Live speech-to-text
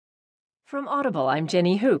From Audible, I'm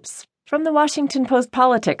Jenny Hoops. From the Washington Post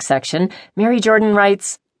Politics section, Mary Jordan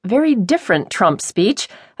writes, "Very different Trump speech,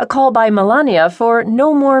 a call by Melania for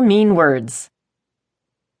no more mean words."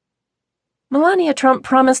 Melania Trump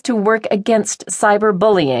promised to work against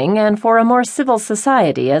cyberbullying and for a more civil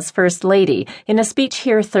society as First Lady in a speech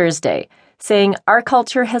here Thursday, saying our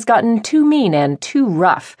culture has gotten too mean and too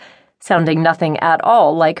rough, sounding nothing at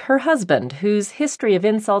all like her husband, whose history of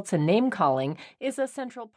insults and name-calling is a central